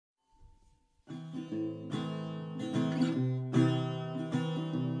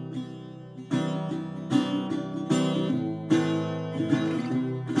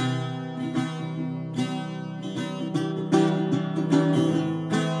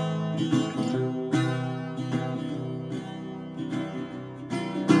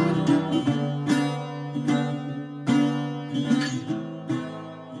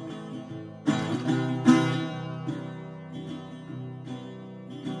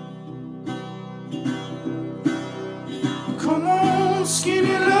on,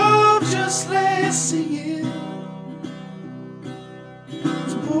 skinny love just last a year.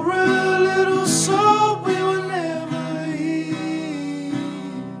 To pour a little salt we will never hear.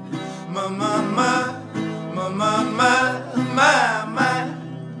 My, my, my, my, my, my, my, my.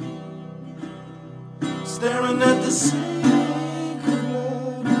 Staring at the sink of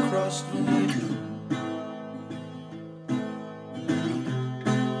blood across the knee.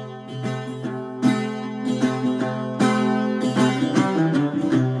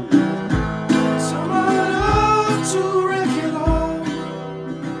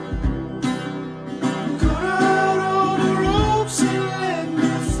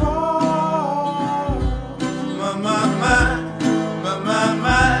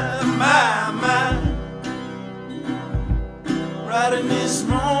 Right in this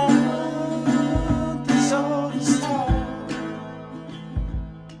moment, this all is hard.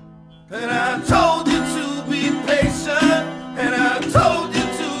 And I told you to be patient, and I told you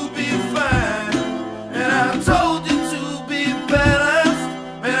to be fine, and I told you to be balanced,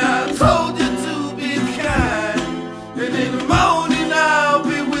 and I told you to be kind. And in the morning I'll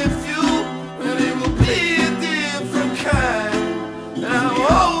be with you, and it will be a different kind. And I'm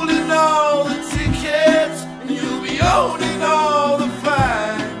holding all the tickets, and you'll be owning all the fines.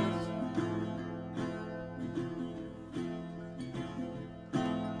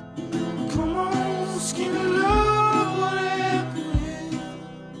 Come on, skinny love, what happened?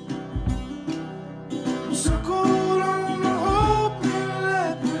 Circled on the hope and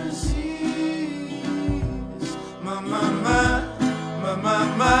let disease. My, my, my, my, my,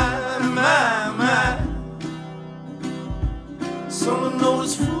 my, my, my. Someone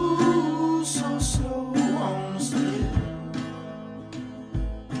noticed food so slow on the stairs.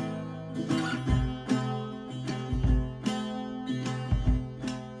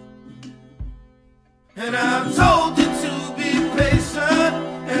 And I'm told